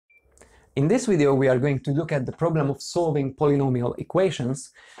In this video, we are going to look at the problem of solving polynomial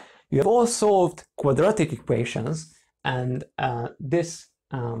equations. You have all solved quadratic equations, and this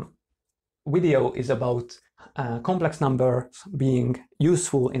video is about complex numbers being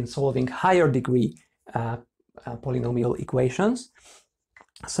useful in solving higher degree polynomial equations.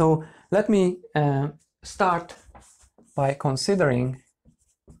 So let me start by considering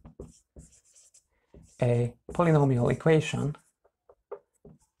a polynomial equation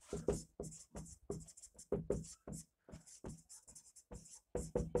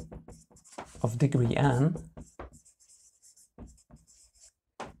of degree n,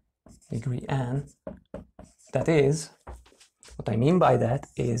 that is, what I mean by that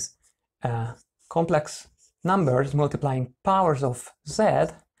is complex numbers multiplying powers of z,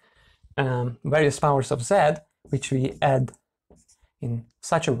 various powers of z, which we add in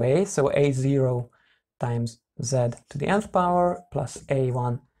such a way, so a0 times z to the nth power plus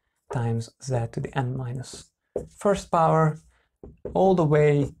a1 times z to the n minus first power, all the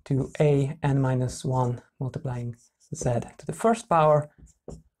way to a n minus 1 multiplying z to the first power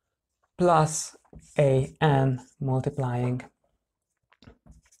plus a n multiplying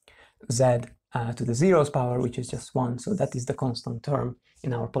z to the zeroth power, which is just 1. So that is the constant term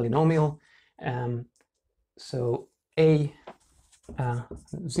in our polynomial. So a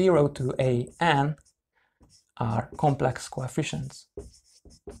 0 to a n are complex coefficients.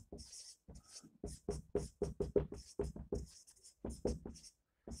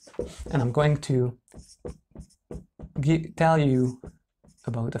 And I'm going to tell you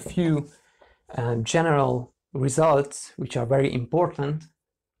about a few general results which are very important,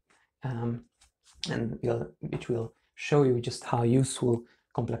 and which will show you just how useful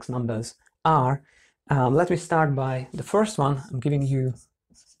complex numbers are. Let me start by the first one. I'm giving you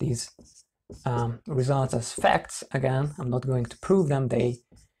these results as facts. Again, I'm not going to prove them. They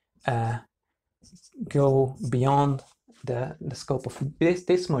go beyond the scope of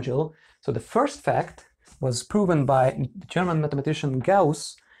this module. So the first fact was proven by the German mathematician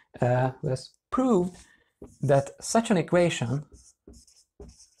Gauss, who has proved that such an equation,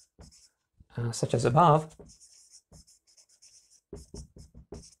 such as above,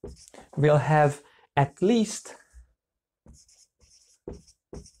 will have at least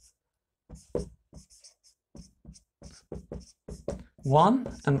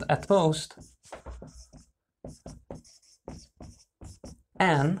one and at most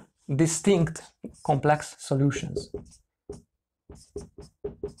n distinct complex solutions.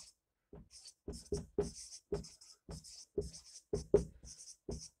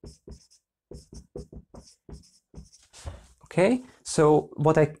 Okay, so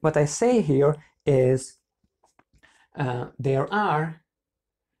what I say here is there are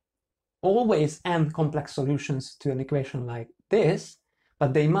always n complex solutions to an equation like this,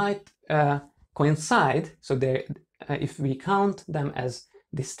 but they might coincide. So if we count them as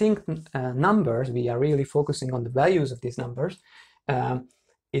distinct numbers, we are really focusing on the values of these numbers.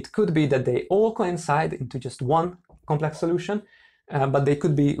 It could be that they all coincide into just one complex solution, but they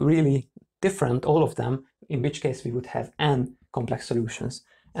could be really different, all of them, in which case we would have n complex solutions.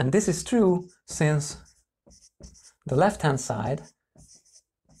 And this is true since the left-hand side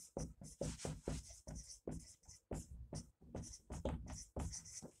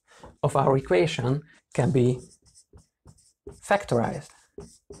of our equation can be factorized.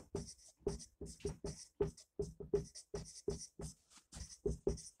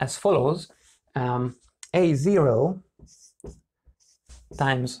 As follows: a0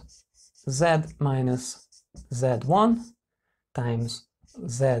 times z minus z1 times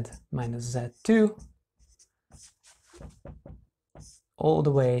z minus z2 all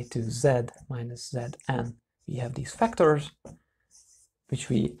the way to z minus zn. We have these factors, which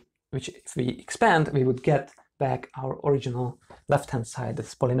if we expand, we would get back our original left-hand side,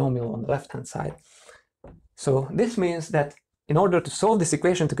 this polynomial on the left-hand side. So this means that in order to solve this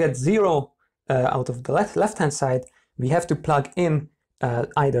equation, to get 0 out of the left-hand side, we have to plug in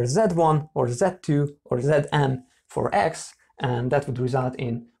either z1 or z2 or zn for x, and that would result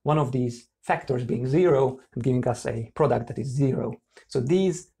in one of these factors being 0 and giving us a product that is 0. So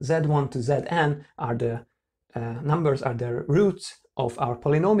these z1 to zn are the numbers, are the roots of our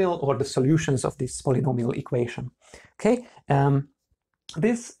polynomial, or the solutions of this polynomial equation. Okay,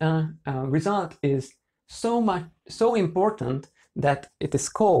 this result is so important that it is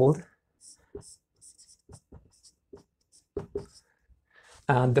called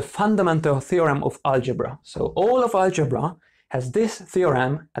the fundamental theorem of algebra. So all of algebra has this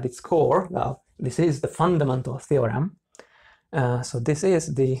theorem at its core. Well, this is the fundamental theorem. So this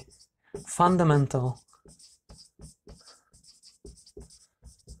is the fundamental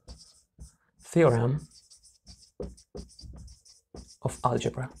theorem of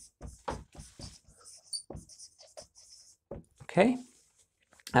algebra. Okay.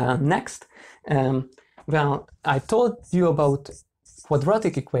 Next, well, I told you about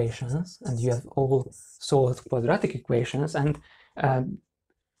quadratic equations, and you have all solved quadratic equations, and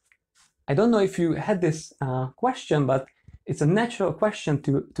I don't know if you had this question, but it's a natural question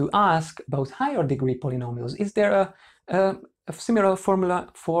to ask about higher degree polynomials. Is there a similar formula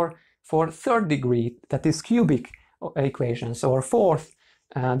for third degree, that is cubic equations, or fourth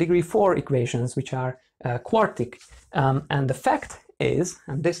degree 4 equations, which are quartic? And the fact is,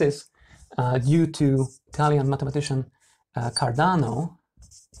 and this is due to Italian mathematician Cardano,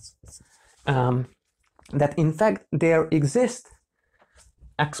 that in fact there exist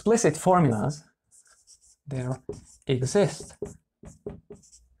explicit formulas. There exist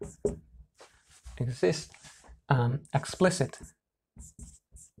explicit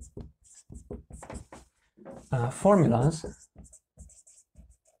formulas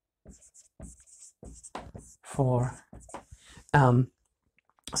for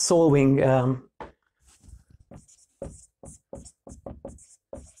solving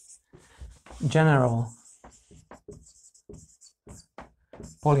general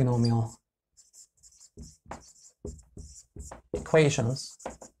polynomial equations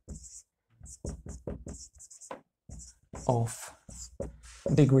of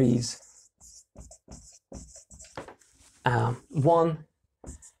degrees 1,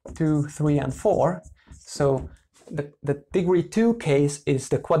 2, 3, and 4. So the degree 2 case is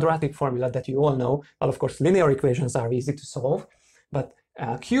the quadratic formula that you all know. Well, of course, linear equations are easy to solve, but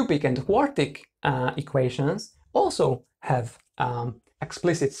cubic and quartic equations also have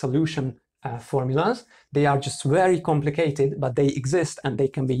explicit solution formulas. They are just very complicated, but they exist and they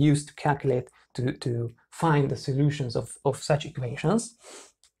can be used to calculate, to find the solutions of such equations.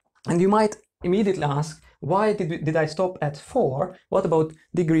 And you might immediately ask, why did I stop at 4? What about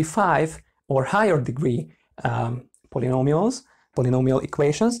degree 5 or higher degree polynomial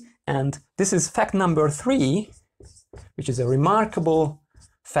equations? And this is fact number 3, which is a remarkable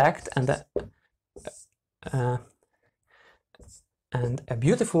fact and a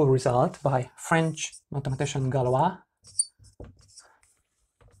beautiful result by French mathematician Galois,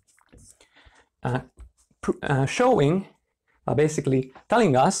 showing, basically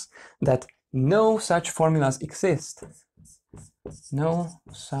telling us that no such formulas exist. No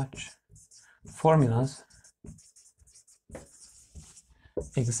such formulas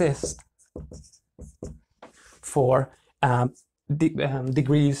exist for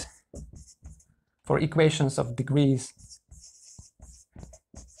degrees, for equations of degrees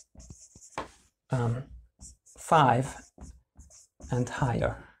 5 and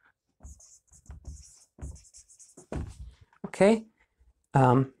higher. Okay.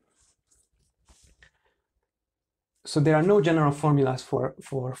 So there are no general formulas for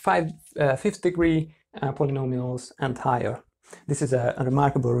fifth degree polynomials and higher. This is a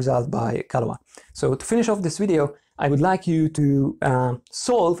remarkable result by Galois. So to finish off this video, I would like you to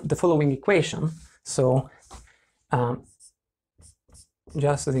solve the following equation. So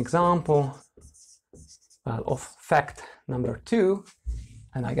just an example of fact number 2,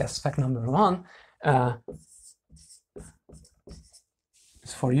 and I guess fact number 1,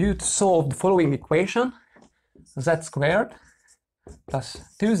 is for you to solve the following equation: z squared plus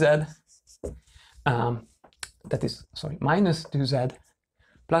 2z, that is, sorry, minus 2z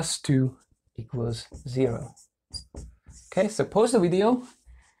plus 2 equals 0. Okay, so pause the video,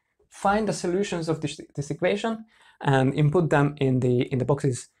 find the solutions of this equation, and input them in the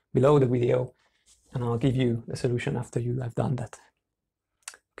boxes below the video, and I'll give you the solution after you have done that.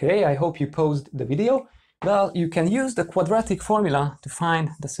 Okay, I hope you paused the video. Well, you can use the quadratic formula to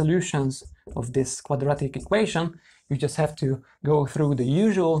find the solutions of this quadratic equation. You just have to go through the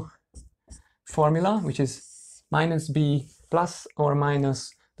usual formula, which is minus b plus or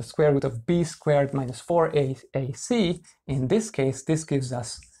minus the square root of b squared minus 4ac. In this case, this gives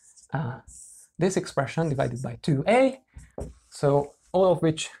us this expression divided by 2a. So all of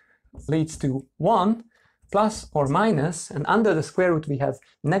which leads to 1 plus or minus, and under the square root we have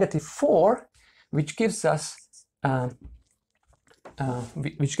negative 4, which gives us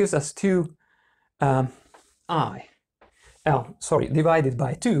 2 I. Sorry, divided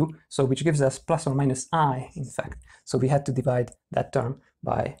by 2, so which gives us plus or minus I, in fact. So we had to divide that term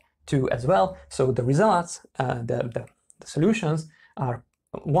by 2 as well. So the results, the solutions are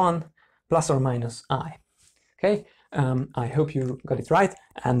 1 plus or minus I. Okay, I hope you got it right,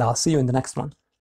 and I'll see you in the next one.